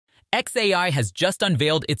xAI has just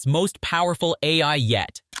unveiled its most powerful AI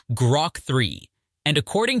yet, Grok 3. And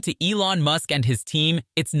according to Elon Musk and his team,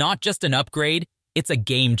 it's not just an upgrade, it's a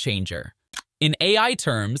game changer. In AI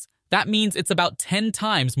terms, that means it's about 10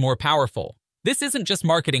 times more powerful. This isn't just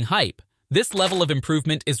marketing hype. This level of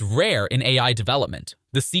improvement is rare in AI development.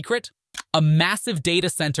 The secret? A massive data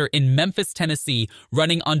center in Memphis, Tennessee,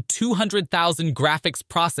 running on 200,000 graphics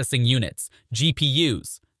processing units,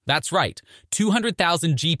 GPUs. That's right,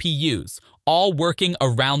 200,000 GPUs, all working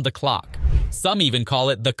around the clock. Some even call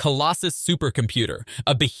it the Colossus Supercomputer,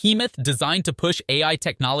 a behemoth designed to push AI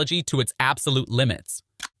technology to its absolute limits.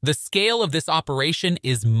 The scale of this operation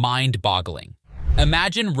is mind-boggling.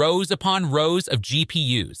 Imagine rows upon rows of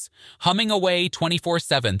GPUs, humming away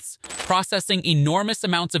 24/7, processing enormous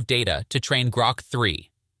amounts of data to train Grok 3.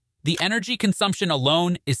 The energy consumption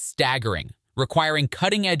alone is staggering, requiring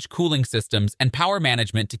cutting-edge cooling systems and power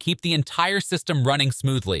management to keep the entire system running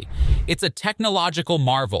smoothly. It's a technological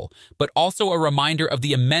marvel, but also a reminder of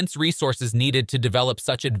the immense resources needed to develop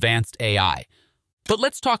such advanced AI. But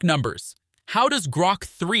let's talk numbers. How does Grok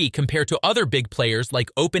 3 compare to other big players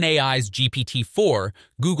like OpenAI's GPT-4,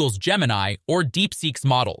 Google's Gemini, or DeepSeek's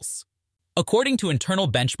models? According to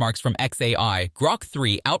internal benchmarks from xAI, Grok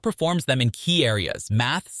 3 outperforms them in key areas: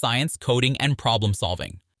 math, science, coding, and problem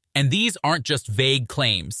solving. And these aren't just vague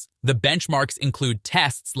claims. The benchmarks include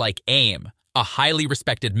tests like AIM, a highly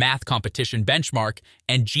respected math competition benchmark,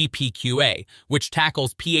 and GPQA, which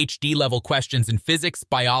tackles PhD-level questions in physics,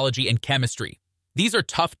 biology, and chemistry. These are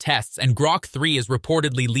tough tests, and Grok 3 is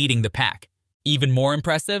reportedly leading the pack. Even more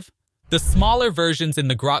impressive? The smaller versions in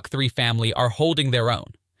the Grok 3 family are holding their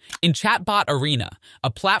own. In Chatbot Arena,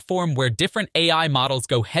 a platform where different AI models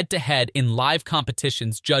go head-to-head in live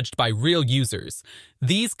competitions judged by real users,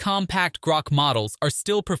 these compact Grok models are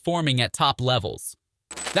still performing at top levels.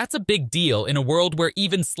 That's a big deal in a world where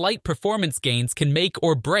even slight performance gains can make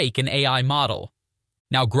or break an AI model.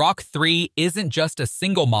 Now, Grok 3 isn't just a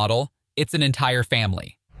single model, it's an entire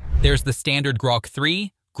family. There's the standard Grok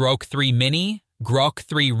 3, Grok 3 Mini, Grok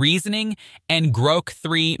 3 Reasoning, and Grok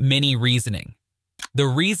 3 Mini Reasoning. The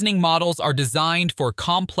reasoning models are designed for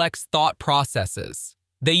complex thought processes.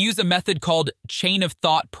 They use a method called chain of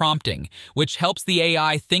thought prompting, which helps the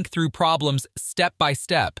AI think through problems step by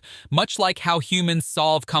step, much like how humans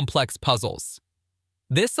solve complex puzzles.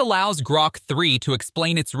 This allows Grok 3 to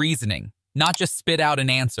explain its reasoning, not just spit out an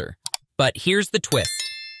answer. But here's the twist.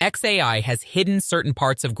 xAI has hidden certain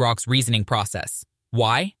parts of Grok's reasoning process.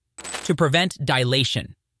 Why? To prevent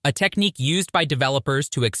dilation, a technique used by developers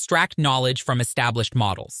to extract knowledge from established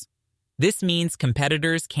models. This means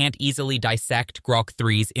competitors can't easily dissect Grok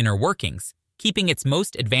 3's inner workings, keeping its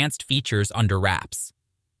most advanced features under wraps.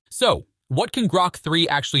 So, what can Grok 3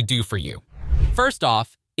 actually do for you? First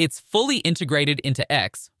off, it's fully integrated into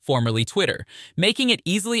X, formerly Twitter, making it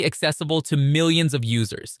easily accessible to millions of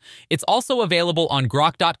users. It's also available on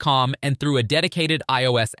Grok.com and through a dedicated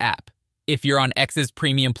iOS app. If you're on X's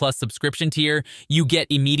Premium Plus subscription tier, you get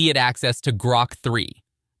immediate access to Grok 3.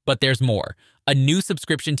 But there's more. A new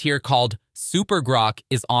subscription tier called Super Grok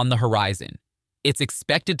is on the horizon. It's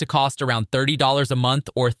expected to cost around $30 a month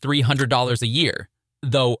or $300 a year,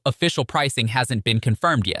 though official pricing hasn't been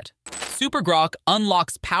confirmed yet. Super Grok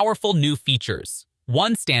unlocks powerful new features.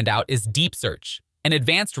 One standout is Deep Search, an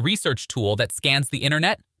advanced research tool that scans the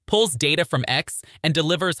internet, pulls data from X, and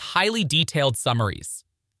delivers highly detailed summaries.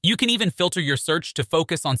 You can even filter your search to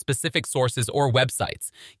focus on specific sources or websites,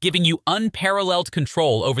 giving you unparalleled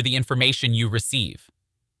control over the information you receive.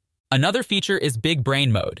 Another feature is Big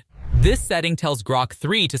Brain Mode. This setting tells Grok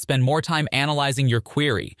 3 to spend more time analyzing your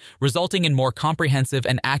query, resulting in more comprehensive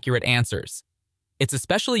and accurate answers. It's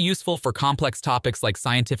especially useful for complex topics like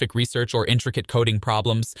scientific research or intricate coding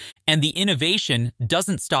problems, and the innovation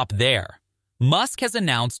doesn't stop there. Musk has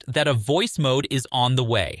announced that a voice mode is on the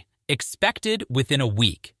way, expected within a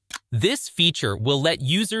week. This feature will let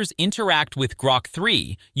users interact with Grok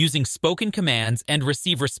 3 using spoken commands and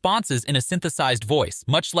receive responses in a synthesized voice,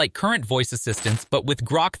 much like current voice assistants, but with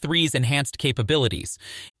Grok 3's enhanced capabilities.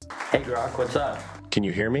 Hey Grok, what's up? Can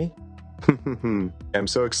you hear me? I'm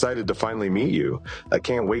so excited to finally meet you. I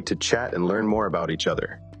can't wait to chat and learn more about each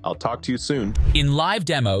other. I'll talk to you soon. In live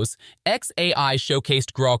demos, xAI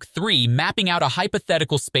showcased Grok 3 mapping out a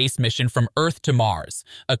hypothetical space mission from Earth to Mars,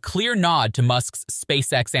 a clear nod to Musk's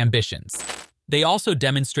SpaceX ambitions. They also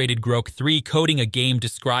demonstrated Grok 3 coding a game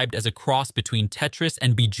described as a cross between Tetris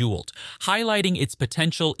and Bejeweled, highlighting its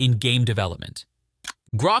potential in game development.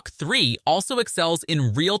 Grok 3 also excels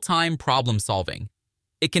in real-time problem solving.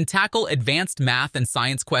 It can tackle advanced math and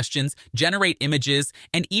science questions, generate images,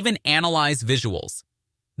 and even analyze visuals.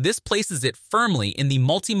 This places it firmly in the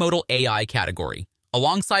multimodal AI category,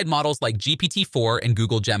 alongside models like GPT-4 and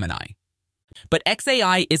Google Gemini. But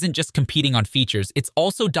xAI isn't just competing on features, it's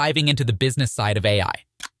also diving into the business side of AI.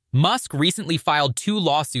 Musk recently filed 2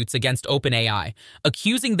 lawsuits against OpenAI,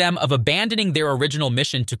 accusing them of abandoning their original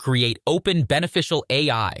mission to create open, beneficial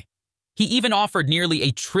AI. He even offered nearly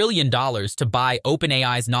 $1 trillion to buy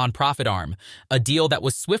OpenAI's nonprofit arm, a deal that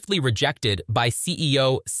was swiftly rejected by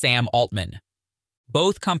CEO Sam Altman.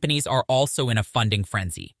 Both companies are also in a funding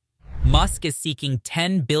frenzy. Musk is seeking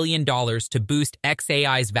 $10 billion to boost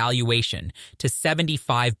xAI's valuation to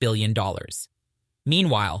 $75 billion.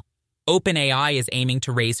 Meanwhile, OpenAI is aiming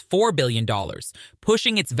to raise $4 billion,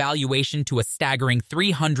 pushing its valuation to a staggering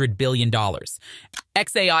 $300 billion.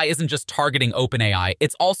 xAI isn't just targeting OpenAI,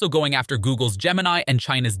 it's also going after Google's Gemini and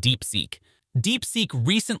China's DeepSeek. DeepSeek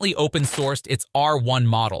recently open-sourced its R1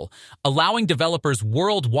 model, allowing developers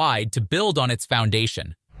worldwide to build on its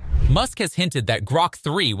foundation. Musk has hinted that Grok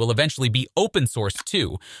 3 will eventually be open-sourced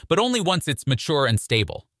too, but only once it's mature and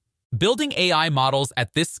stable. Building AI models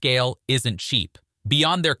at this scale isn't cheap.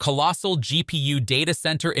 Beyond their colossal GPU data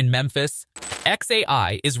center in Memphis,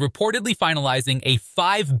 xAI is reportedly finalizing a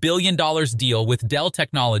 $5 billion deal with Dell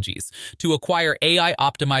Technologies to acquire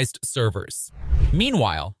AI-optimized servers.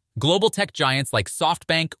 Meanwhile, global tech giants like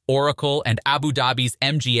SoftBank, Oracle, and Abu Dhabi's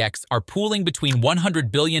MGX are pooling between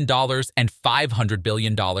 $100 billion and $500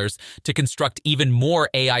 billion to construct even more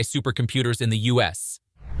AI supercomputers in the US.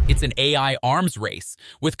 It's an AI arms race,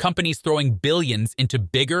 with companies throwing billions into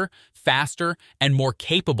bigger, faster, and more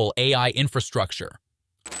capable AI infrastructure.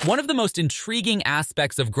 One of the most intriguing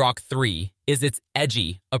aspects of Grok 3 is its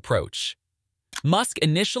edgy approach. Musk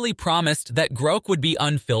initially promised that Grok would be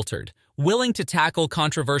unfiltered, willing to tackle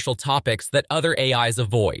controversial topics that other AIs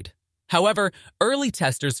avoid. However, early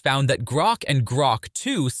testers found that Grok and Grok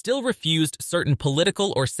 2 still refused certain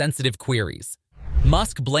political or sensitive queries.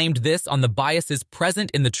 Musk blamed this on the biases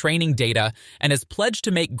present in the training data and has pledged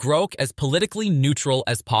to make Grok as politically neutral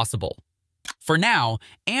as possible. For now,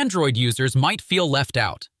 Android users might feel left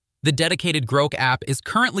out. The dedicated Grok app is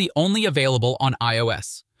currently only available on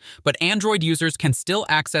iOS, but Android users can still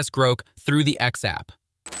access Grok through the X app.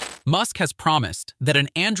 Musk has promised that an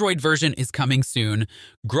Android version is coming soon.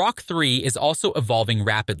 Grok 3 is also evolving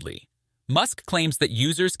rapidly. Musk claims that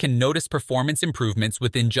users can notice performance improvements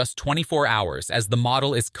within just 24 hours as the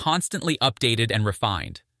model is constantly updated and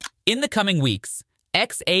refined. In the coming weeks,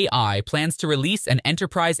 xAI plans to release an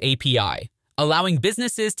enterprise API, allowing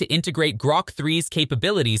businesses to integrate Grok 3's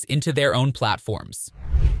capabilities into their own platforms.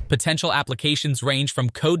 Potential applications range from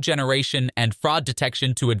code generation and fraud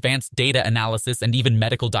detection to advanced data analysis and even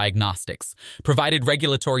medical diagnostics, provided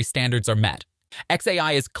regulatory standards are met.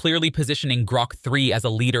 xAI is clearly positioning Grok 3 as a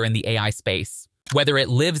leader in the AI space. Whether it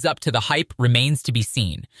lives up to the hype remains to be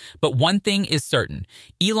seen. But one thing is certain,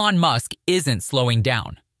 Elon Musk isn't slowing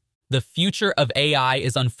down. The future of AI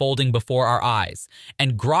is unfolding before our eyes,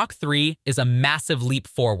 and Grok 3 is a massive leap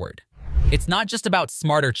forward. It's not just about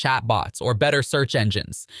smarter chatbots or better search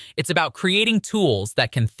engines. It's about creating tools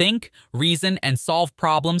that can think, reason, and solve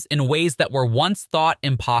problems in ways that were once thought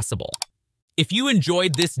impossible. If you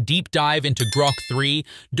enjoyed this deep dive into Grok 3,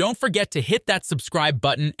 don't forget to hit that subscribe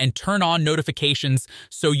button and turn on notifications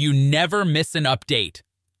so you never miss an update.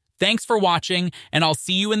 Thanks for watching, and I'll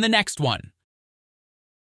see you in the next one.